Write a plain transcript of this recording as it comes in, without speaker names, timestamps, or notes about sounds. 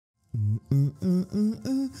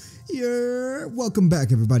Yeah, welcome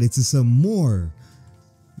back everybody to some more,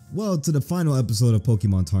 to the final episode of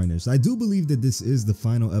Pokemon Tarnished. I do believe that this is the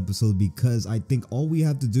final episode because I think all we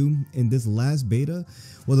have to do in this last beta,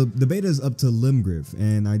 the beta is up to Limgrave,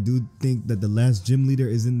 and I do think that the last gym leader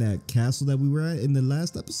is in that castle that we were at in the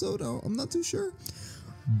last episode. I'm not too sure,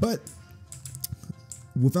 but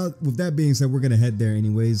with that being said, we're gonna head there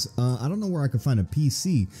anyways. I don't know where I can find a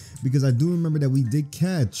PC because I do remember that we did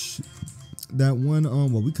catch that one.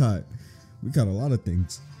 We caught a lot of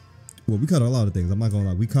things. We caught a lot of things. I'm not gonna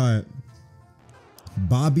lie. We caught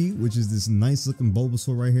Bobby, which is this nice looking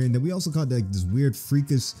Bulbasaur right here, and then we also caught like this weird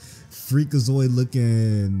freakazoid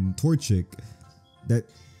looking Torchic that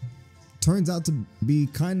turns out to be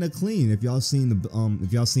kind of clean. If y'all seen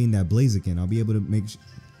that Blaziken, I'll be able to make.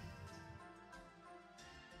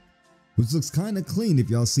 Which looks kind of clean if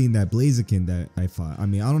y'all seen that Blaziken that I fought. I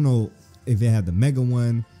mean, I don't know if it had the Mega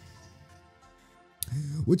one,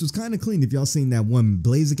 which was kind of clean if y'all seen that one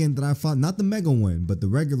Blaziken that I fought. Not the Mega one, but the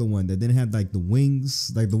regular one that didn't have like the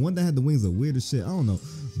wings. Like the one that had the wings, the weirdest shit. I don't know.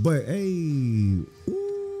 But hey,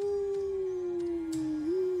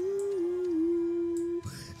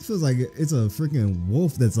 it feels like it's a freaking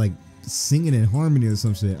wolf that's like singing in harmony or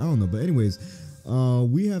some shit. I don't know. But anyways,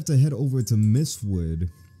 we have to head over to Mistwood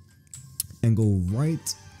and go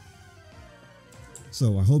right.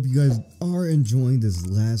 So I hope you guys are enjoying this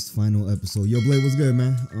last final episode. Yo, Blade, what's good,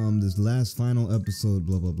 man? This last final episode,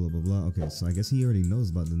 blah blah blah blah blah. Okay, so I guess he already knows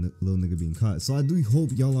about the little nigga being caught. So I do hope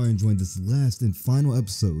y'all are enjoying this last and final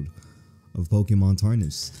episode of Pokemon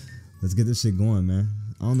Tarnished. Let's get this shit going, man.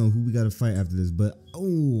 I don't know who we gotta fight after this, but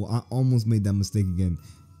I almost made that mistake again.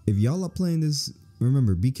 If y'all are playing this,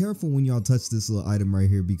 remember, be careful when y'all touch this little item right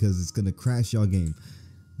here because it's gonna crash y'all game.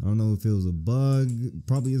 I don't know if it was a bug.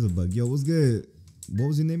 Probably is a bug. Yo, what's good? What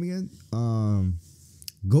was your name again?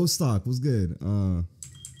 Ghost Stock. What's good?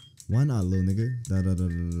 Why not, little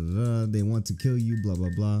nigga? They want to kill you. Blah blah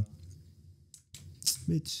blah.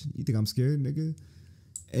 Bitch, you think I'm scared, nigga?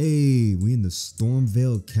 Hey, we in the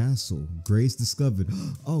Stormvale Castle. Grace discovered.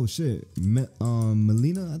 Oh shit.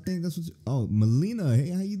 Melina, I think that's what. Melina. Hey,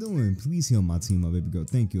 how you doing? Please heal my team, my baby girl.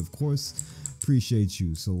 Thank you, of course. Appreciate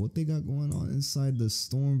you. So what they got going on inside the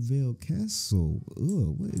Stormvale Castle?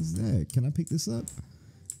 Ugh, what is that? Can I pick this up?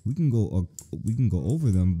 We can go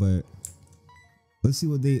over them, but let's see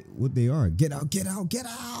what they are. Get out, get out, get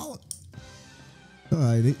out!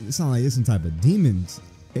 They sound like it's some type of demons.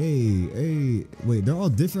 Hey, wait, they're all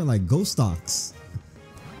different, like ghost stocks.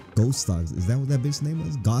 Ghost stocks. Is that what that bitch name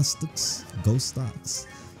is? Ghost stocks.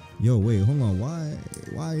 Yo, wait, hold on. Why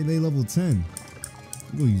are they level 10?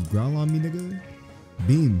 You gonna use growl on me, nigga?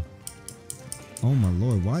 Beam. Oh my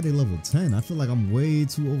lord, why are they level 10? I feel like I'm way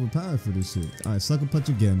too overpowered for this shit. Alright, sucker punch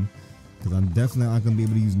again. Because I'm definitely not gonna be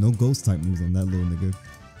able to use no ghost type moves on that little nigga.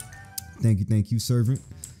 Thank you, servant.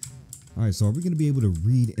 Alright, so are we gonna be able to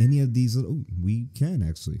read any of these? Oh, we can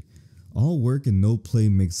actually. All work and no play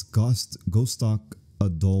makes ghost stock a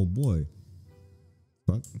dull boy.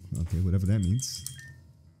 Fuck. Okay, whatever that means.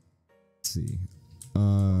 Let's see.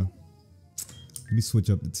 Let me switch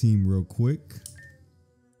up the team real quick.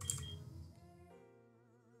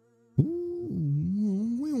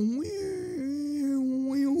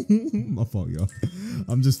 My fault, y'all.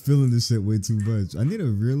 I'm just feeling this shit way too much. I need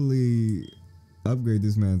to really upgrade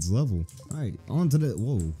this man's level. Alright, on to the...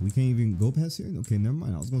 Whoa, we can't even go past here? Okay, never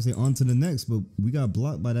mind. I was gonna say on to the next, but we got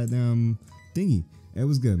blocked by that damn thingy. It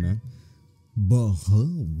was good, man. But,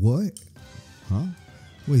 what? Huh?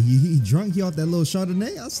 Wait, he drunk? He off that little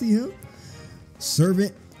Chardonnay? I see him.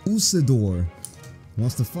 Servant Usador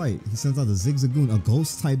wants to fight. He sends out a Zigzagoon, a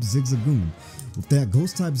ghost type Zigzagoon. With that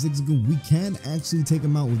ghost type Zigzagoon, we can actually take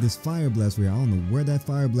him out with this Fire Blast right here. I don't know where that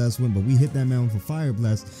Fire Blast went, but we hit that man with a Fire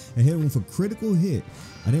Blast and hit him with a critical hit.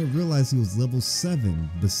 I didn't realize he was level 7,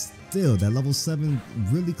 but still, that level 7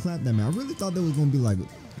 really clapped that man. I really thought that was going to be like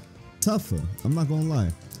tougher. I'm not going to lie.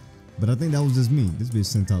 But I think that was just me. This bitch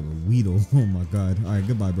sent out a Weedle. Oh my god. Alright,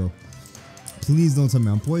 goodbye, bro. Please don't tell me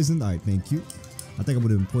I'm poisoned. Alright, thank you. I think I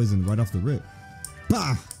would have been poisoned right off the rip.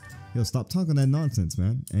 Bah! Yo, stop talking that nonsense,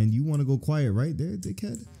 man. And you want to go quiet right there,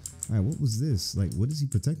 dickhead? Alright, what was this? Like, what is he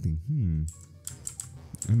protecting?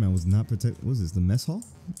 That man was not protect. What was this? The mess hall?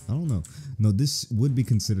 I don't know. No, this would be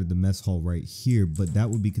considered the mess hall right here, but that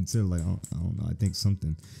would be considered like, I don't know. I think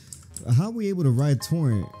something. How are we able to ride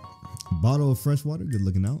Torrent? Bottle of fresh water? Good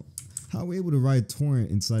looking out. How are we able to ride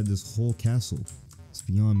Torrent inside this whole castle? It's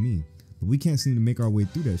beyond me. But we can't seem to make our way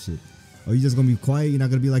through that shit. Are you just gonna be quiet? You're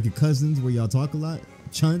not gonna be like your cousins where y'all talk a lot?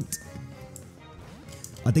 Chunt?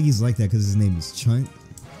 I think he's like that because his name is Chunt.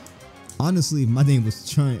 Honestly, if my name was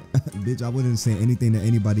Chunt, bitch, I wouldn't say anything to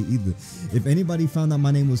anybody either. If anybody found out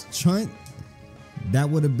my name was Chunt, that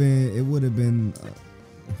would have been, it would have been,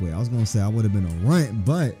 wait, I was going to say I would have been a runt,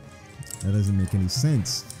 but that doesn't make any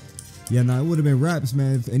sense. Yeah, no, it would have been raps,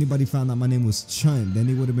 man. If anybody found out my name was Chunt, then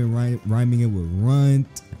they would have been rhyming it with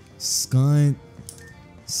runt, skunt,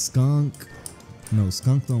 skunk. No,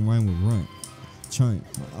 skunk don't rhyme with runt. Chunt,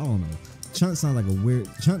 I don't know. Chunt sounds like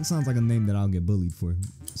Chunt sounds like a name that I'll get bullied for.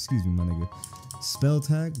 Excuse me, my nigga. Spell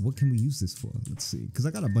tag, what can we use this for? Let's see, because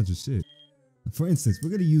I got a bunch of shit. For instance, we're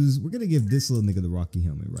gonna give this little nigga the Rocky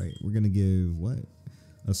helmet, right? We're gonna give what?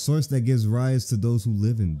 A source that gives rise to those who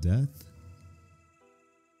live in death.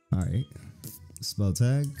 Alright. Spell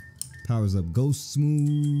tag. Powers up ghost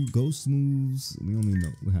moves. We only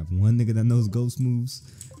know, we have one nigga that knows ghost moves.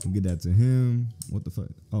 We'll get that to him. What the fuck?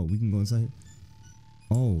 Oh, we can go inside here.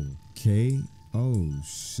 Okay. Oh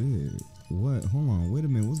shit. What? Hold on. Wait a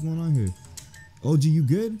minute. What's going on here? OG, you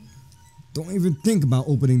good? Don't even think about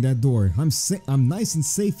opening that door. I'm nice and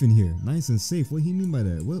safe in here. Nice and safe. What he mean by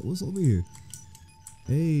that? What's over here?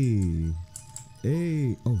 Hey.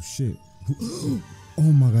 Oh shit.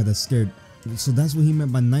 Oh my god, that's scared. So that's what he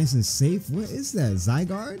meant by nice and safe? What is that?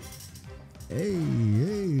 Zygarde? Hey.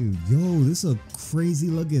 Yo, this is a crazy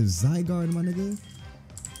looking Zygarde, my nigga.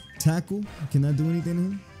 Tackle. Can I do anything to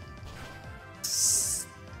him?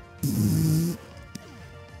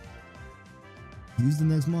 Use the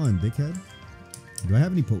next mon, dickhead. Do I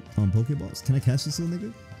have any Pokeballs? Can I catch this little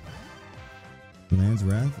nigga? Land's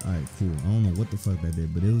Wrath? Alright, cool. I don't know what the fuck that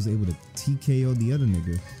did, but it was able to TKO the other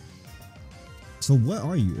nigga. So what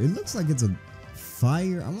are you? It looks like it's a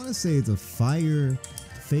fire. I want to say it's a fire.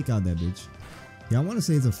 Fake out that bitch. Yeah, I want to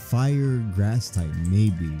say it's a fire grass type.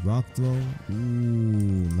 Maybe. Rock throw.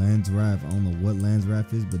 Ooh, Land's Wrath. I don't know what Land's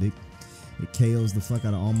Wrath is, but it KOs the fuck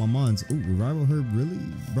out of all my mons. Ooh, Revival Herb really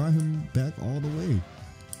brought him back all the way.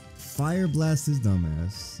 Fire blast his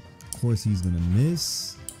dumbass. Of course he's gonna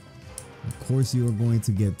miss. Of course you are going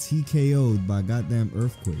to get TKO'd by goddamn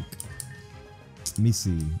Earthquake. Let me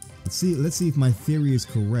see. Let's see if my theory is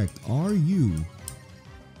correct. Are you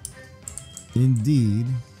indeed,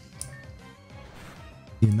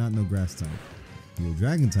 you're not no grass type. You're a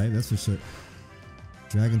dragon type, that's for sure.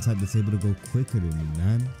 Dragon type that's able to go quicker than me,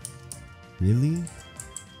 man. Really?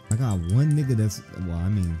 I got one nigga that's, well, I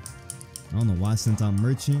mean, I don't know why I sent out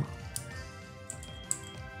merchant.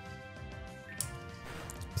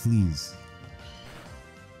 Please.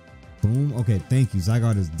 Boom. Okay, thank you.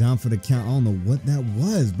 Zygarde is down for the count. I don't know what that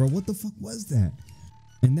was, bro. What the fuck was that?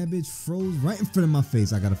 And that bitch froze right in front of my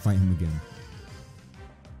face. I gotta fight him again.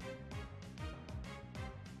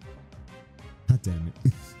 God damn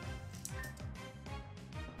it.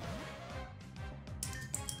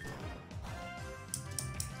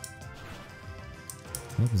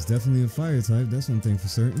 Well, it's definitely a fire type. That's one thing for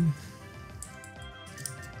certain.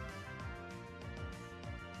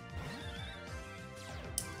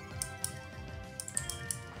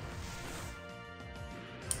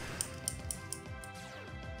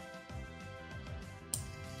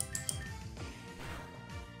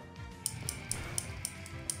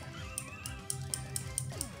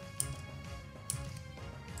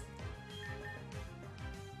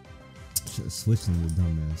 Should've switched on your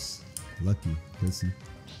dumbass. Lucky, pussy.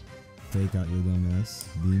 Fake out your dumbass.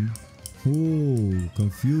 Beam. Oh,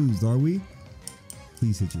 confused, are we?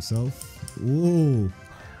 Please hit yourself. Oh.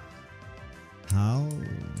 How?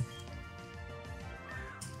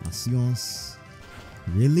 Ascience.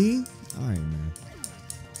 Really? Alright, man.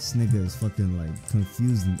 This nigga is fucking like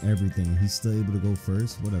confused in everything. He's still able to go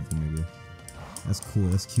first. Whatever, nigga. That's cool.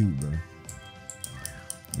 That's cute, bro.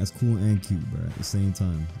 That's cool and cute, bro, at the same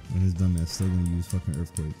time. And his dumb ass still gonna use fucking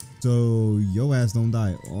Earthquake. So, yo ass don't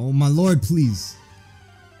die. Oh my lord, please.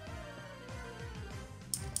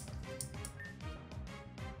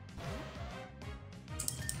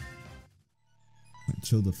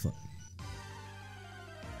 Chill the fuck.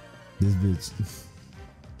 This bitch.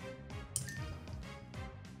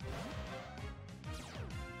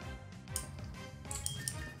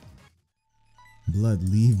 Blood,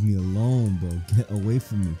 leave me alone, bro. Get away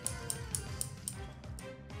from me.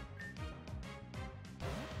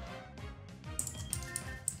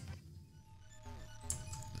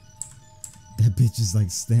 That bitch is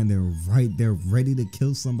like standing right there ready to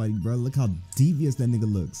kill somebody, bro. Look how devious that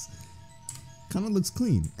nigga looks. Kind of looks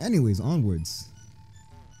clean. Anyways, onwards.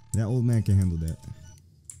 That old man can handle that.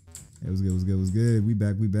 It was good, it was good. We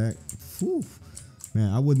back. Whew.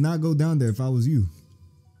 Man, I would not go down there if I was you.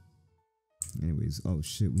 Anyways, oh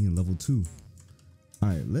shit, we in level 2.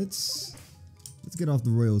 Alright, let's get off the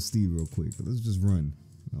royal steed real quick. Let's just run.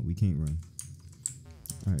 Oh, we can't run.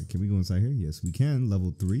 All right, can we go inside here? Yes, we can.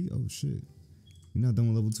 Level 3. Oh shit, we're not done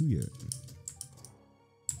with level 2 yet.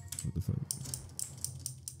 What the fuck?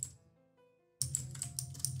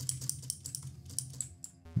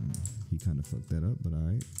 He kind of fucked that up, but all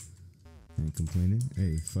right. I ain't complaining.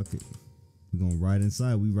 Hey, fuck it. We gonna ride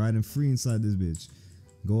inside. We riding free inside this bitch.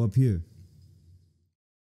 Go up here.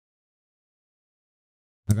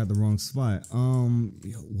 I got the wrong spot.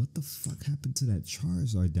 Yo, what the fuck happened to that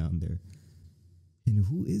Charizard down there? And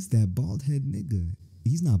who is that bald head nigga?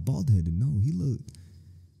 He's not bald headed. No, he looked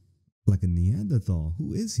like a Neanderthal.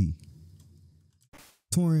 Who is he?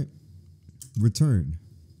 Torrent, return.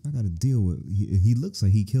 I gotta deal with. He looks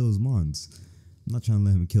like he kills Mons. I'm not trying to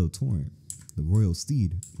let him kill Torrent. The royal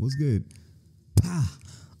steed. What's good? Pah!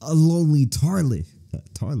 A lonely Tarlet.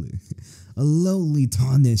 A lonely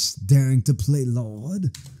Tarnished daring to play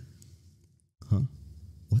Lord. Huh?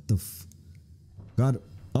 What the f? God.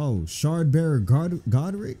 Oh, Shard Bearer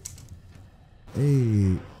Godric.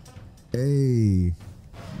 Hey.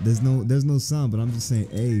 There's no sound, but I'm just saying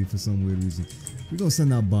A for some weird reason. We're gonna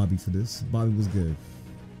send out Bobby for this. Bobby was good.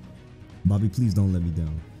 Bobby, please don't let me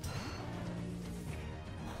down.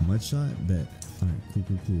 Mud shot? Bet. Alright,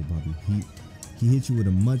 cool, Bobby. He hit you with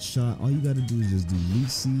a mud shot. All you gotta do is just do leech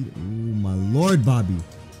seed. Oh my lord, Bobby.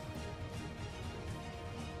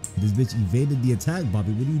 This bitch evaded the attack,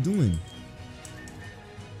 Bobby. What are you doing?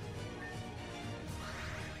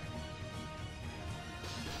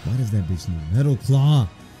 Why does that bitch need Metal Claw?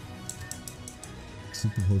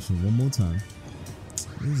 Super potion one more time.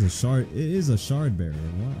 It is a shard bearer.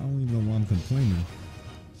 I don't even know why I'm complaining.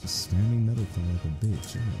 Just spamming Metal Claw like a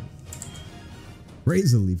bitch. Right.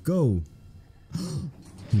 Razor Leaf, go.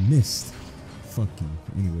 He missed. Fuck you.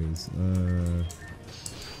 Anyways,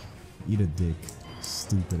 eat a dick.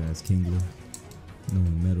 Stupid ass Kingler. No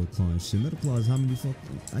Metal Claw and shit. Metal Claw is how many fuck?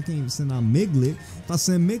 I can't even send out Miglet. If I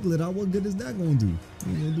send Miglet out, what good is that gonna do?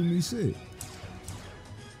 Ain't gonna do me shit.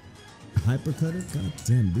 Hypercutter? God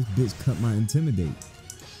damn, this bitch cut my Intimidate.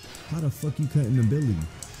 How the fuck you cut an ability?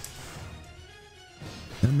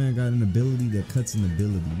 That man got an ability that cuts an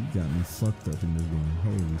ability. You got me fucked up in this game.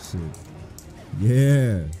 Holy shit.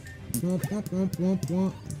 Yeah.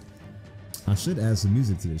 I should add some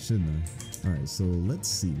music to this, shouldn't I? Alright, so let's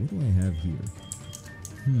see. What do I have here?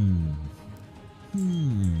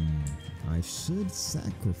 I should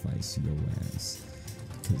sacrifice your ass.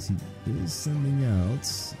 Because he is sending out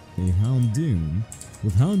a Houndoom.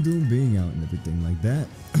 With Houndoom being out and everything like that,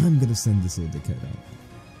 I'm gonna send this little dickhead out.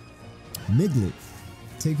 Miglet,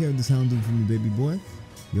 take care of this Houndoom for me, baby boy.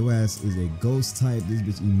 Your ass is a ghost type. This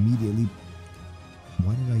bitch immediately.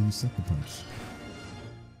 Why did I use Sucker Punch?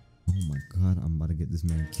 Oh my god, I'm about to get this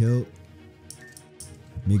man killed.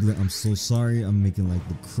 Miglet, I'm so sorry. I'm making like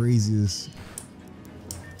the craziest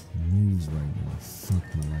moves right now. Fuck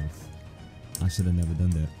my life. I should have never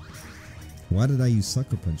done that. Why did I use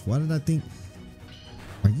Sucker Punch? Why did I think?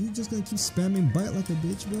 Are you just gonna keep spamming bite like a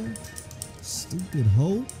bitch, bro? Stupid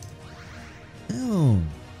hoe. Damn.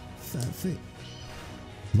 Fat fit.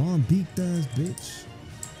 Long beaked ass bitch.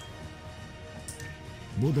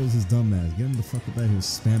 Bulldoze his dumb ass. Get him the fuck up out here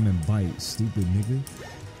spamming bite. Stupid nigga.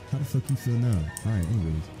 How the fuck you feel now? Alright,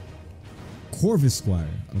 anyways. Corvus Squire.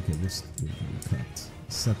 Okay, we're cut.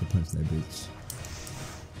 Sucker punch that bitch.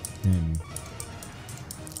 Damn you.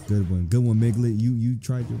 Good one, Miglet. You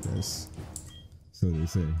tried your best. So they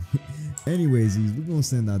say. Anyways, we're gonna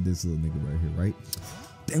send out this little nigga right here, right?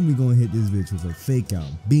 Then we're gonna hit this bitch with a fake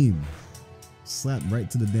out. Beam. Slap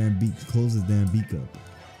right to the damn beak. Close his damn beak up.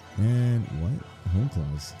 And what? Home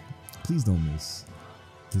claws. Please don't miss.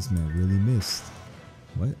 This man really missed.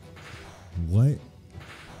 What?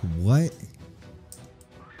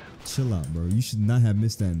 Chill out, bro. You should not have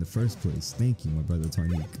missed that in the first place. Thank you, my brother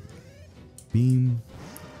Tarnished. Beam.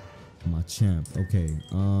 My champ. Okay.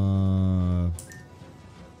 Oh man,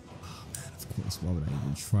 of course. Why would I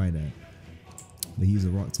even try that? But he's a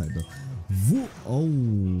rock type though. Oh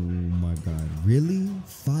my god. Really?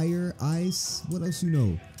 Fire, ice? What else you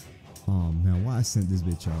know? Oh man, why I sent this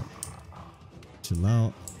bitch out? Chill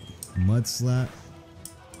out. Mud slap.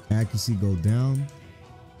 Accuracy go down.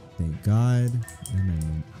 Thank God. And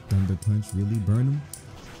then thunder punch really burn him.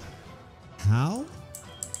 How?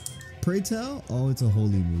 Pray tell? Oh, it's a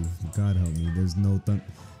holy move. God help me. There's no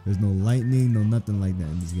lightning, no nothing like that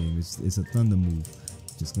in this game. It's a thunder move.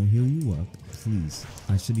 Just gonna heal you up, please.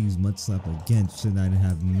 I should have used mud slap again. Should I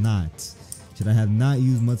have not? Should I have not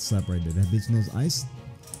used mud slap right there? That bitch knows ice.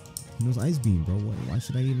 He knows ice beam, bro. Why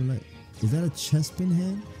should I even let? Is that a Chespin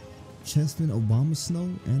hand? Chespin, Obama Snow,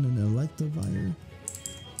 and an Electivire?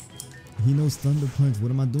 He knows Thunder Punch.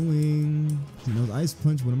 What am I doing? He knows Ice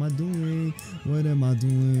Punch. What am I doing? What am I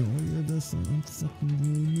doing? Oh yeah, that's what I'm fucking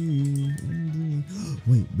doing. I'm doing.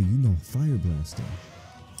 Wait, but you know Fire Blast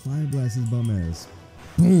though. Fire Blast is bum ass.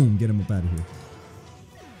 Boom! Get him up out of here.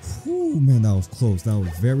 Whew, man, that was close. That was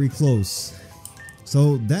very close.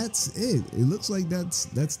 So that's it. It looks like that's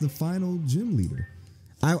the final gym leader.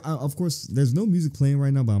 I of course there's no music playing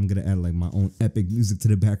right now, but I'm gonna add like my own epic music to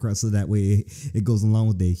the background so that way it goes along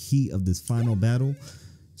with the heat of this final battle.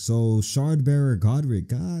 So Shardbearer Godric,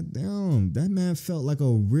 god damn, that man felt like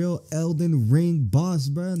a real Elden Ring boss,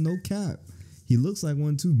 bruh. No cap. He looks like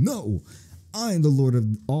one too. No, I am the Lord of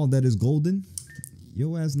all that is golden.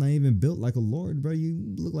 Your ass not even built like a lord, bro. You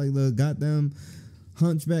look like the goddamn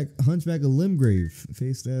hunchback of Limgrave,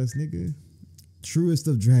 faced ass nigga. Truest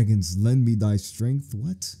of dragons, lend me thy strength.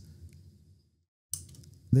 What?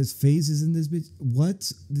 There's phases in this bitch. What?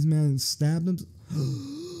 This man stabbed him.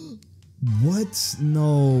 What?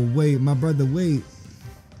 No, wait, my brother, wait.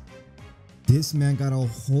 This man got a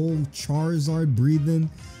whole Charizard breathing,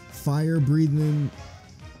 fire breathing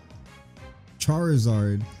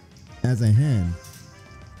Charizard as a hand.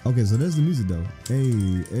 Okay, so there's the music though.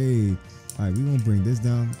 Hey, hey. All right, we gonna bring this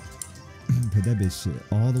down. Put that bitch shit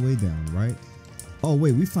all the way down, right? Oh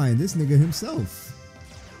wait, we find this nigga himself.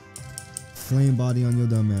 Flame body on your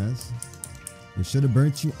dumb ass. It should have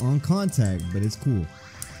burnt you on contact, but it's cool.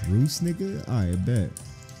 Roost nigga? Alright, bet.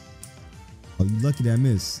 Oh, you lucky that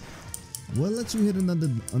miss. What let you hit another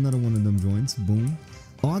one of them joints? Boom.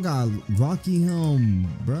 Oh, I got Rocky Helm,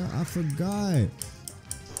 bruh. I forgot.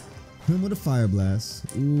 Him with a fire blast.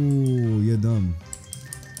 Ooh, you're dumb.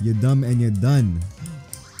 You're dumb and you're done.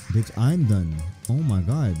 Bitch, I'm done. Oh my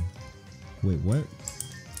god. Wait, what?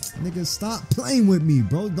 Nigga, stop playing with me,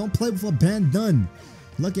 bro. Don't play before band done.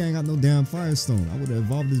 Lucky I ain't got no damn Firestone. I would have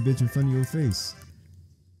evolved this bitch in front of your face.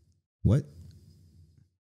 What?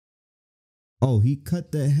 Oh, he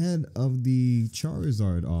cut the head of the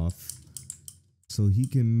Charizard off. So he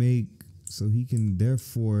can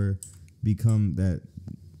therefore become that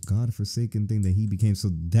godforsaken thing that he became. So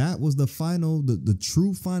that was the final, the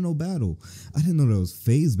true final battle. I didn't know there was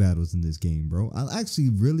phase battles in this game, bro. I actually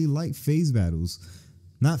really like phase battles.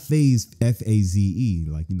 Not phase, F-A-Z-E,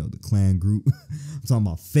 like, you know, the clan group. I'm talking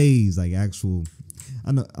about phase, like actual.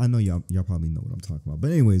 I know y'all probably know what I'm talking about.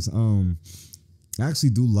 But anyways, I actually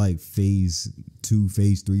do like phase 2,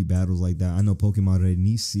 phase 3 battles like that. I know Pokemon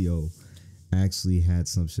Reinicio actually had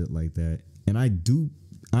some shit like that. And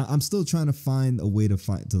I'm still trying to find a way to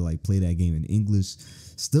like play that game in English.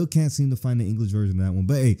 Still can't seem to find the English version of that one.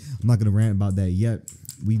 But hey, I'm not gonna rant about that yet.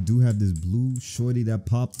 We do have this blue shorty that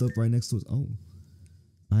popped up right next to us. Oh,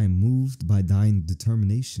 I am moved by thine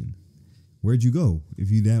determination. Where'd you go?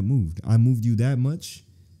 If you that moved, I moved you that much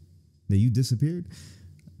that you disappeared.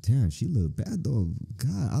 Damn, she looked bad though.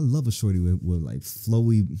 God, I love a shorty with like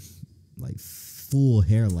flowy, like full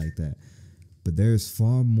hair like that. But there's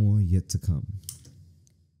far more yet to come.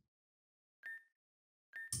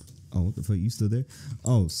 Oh, what the fuck? You still there?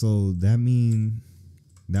 Oh, so that mean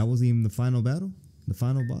that wasn't even the final battle? The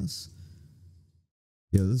final boss?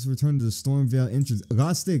 Yeah, let's return to the Stormvale entrance.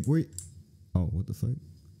 Godstick, where? Oh, what the fuck?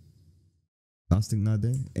 Godstick not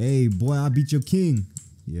there? Hey, boy, I beat your king.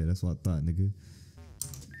 Yeah, that's what I thought, nigga.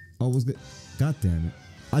 Oh, what's good? God damn it.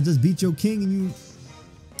 I just beat your king and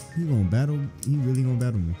he gonna battle? He really gonna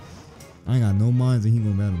battle me? I ain't got no minds and he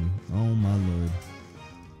gonna battle me. Oh, my lord.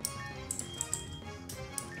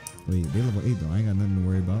 Wait, they level 8 though. I ain't got nothing to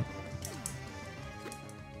worry about.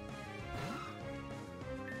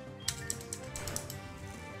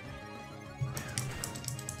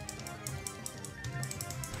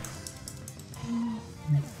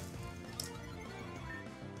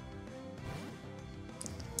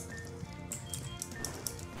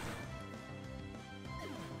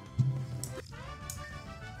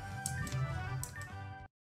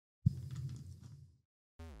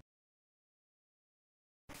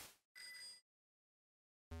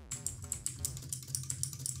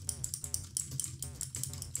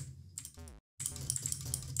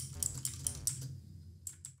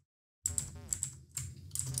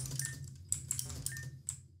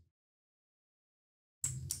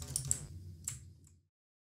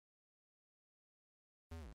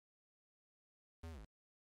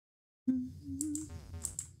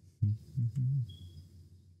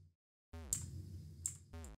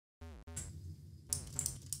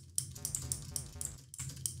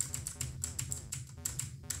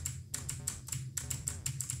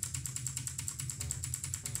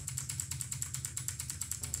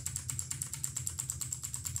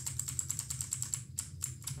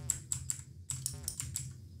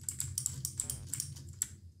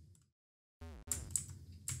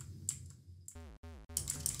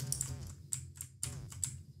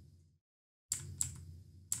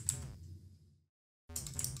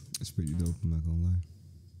 It's pretty dope, I'm not gonna lie.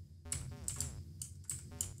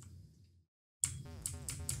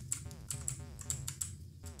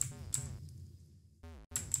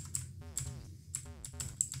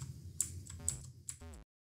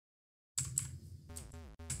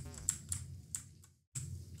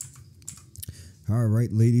 All right,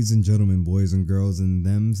 ladies and gentlemen, boys and girls and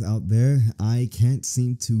thems out there, I can't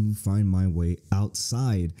seem to find my way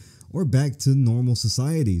outside or back to normal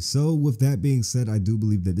society. So with that being said, I do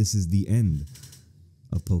believe that this is the end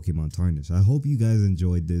of Pokemon Tarnished. I hope you guys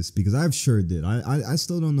enjoyed this because I sure did. I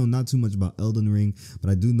still don't know not too much about Elden Ring, but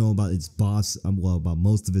I do know about its boss, well, about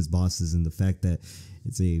most of its bosses, and the fact that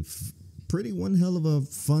it's a pretty one hell of a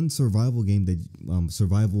fun survival game, that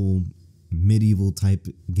survival medieval type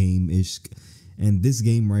game-ish. And this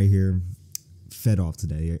game right here fed off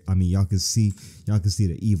today. I mean, y'all can see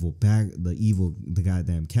the evil the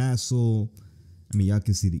goddamn castle. I mean, y'all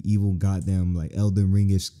can see the evil goddamn like Elden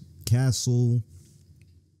Ring-ish castle.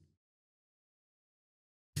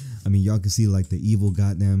 I mean, y'all can see like the evil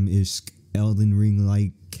goddamn-ish Elden Ring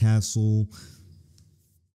like castle.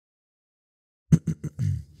 I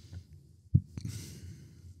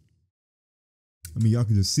mean, y'all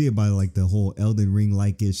can just see it by like the whole Elden Ring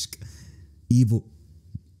like-ish evil.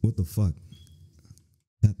 What the fuck?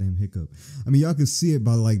 Goddamn hiccup. I mean, y'all can see it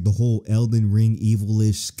by like the whole Elden Ring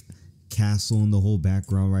evilish castle in the whole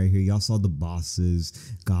background right here. Y'all saw the bosses,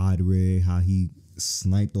 Godric, how he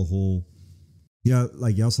sniped the whole. Yeah,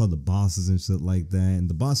 like y'all saw the bosses and shit like that. And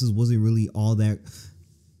the bosses wasn't really all that.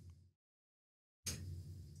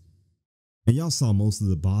 And y'all saw most of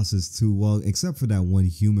the bosses too. Well, except for that one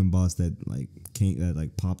human boss that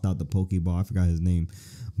popped out the Pokeball. I forgot his name.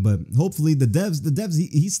 But hopefully the devs,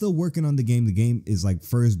 he's still working on the game. The game is like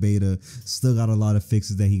first beta, still got a lot of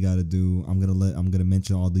fixes that he got to do. I'm gonna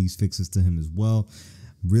mention all these fixes to him as well.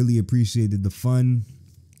 Really appreciated the fun.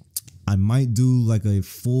 I might do like a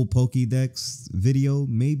full Pokédex video,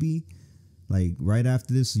 maybe like right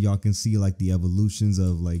after this, so y'all can see like the evolutions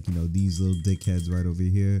of like, you know, these little dickheads right over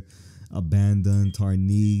here. Abandon,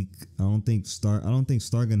 Tarnished. I don't think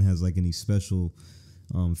Stargun has like any special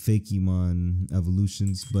Fakemon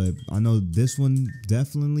evolutions, but I know this one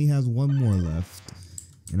definitely has one more left,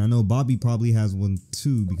 and I know Bobby probably has one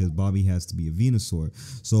too, because Bobby has to be a Venusaur.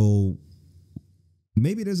 So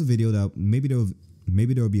maybe there's a video that maybe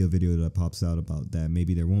there'll be a video that pops out about that.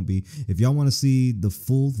 Maybe there won't be. If y'all want to see the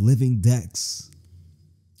full living decks,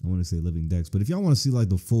 I want to say living decks, but if y'all want to see like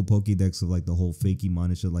the full Pokédex of like the whole Fakemon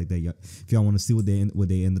and shit like that, if y'all want to see what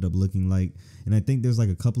they ended up looking like, and I think there's like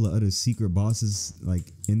a couple of other secret bosses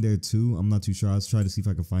like in there too. I'm not too sure. I'll try to see if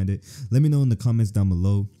I can find it. Let me know in the comments down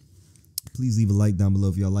below. Please leave a like down below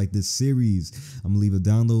if y'all like this series. I'm gonna leave a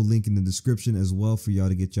download link in the description as well for y'all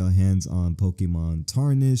to get y'all hands on Pokemon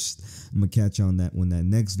Tarnished. I'm gonna catch you on that when that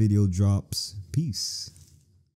next video drops. Peace.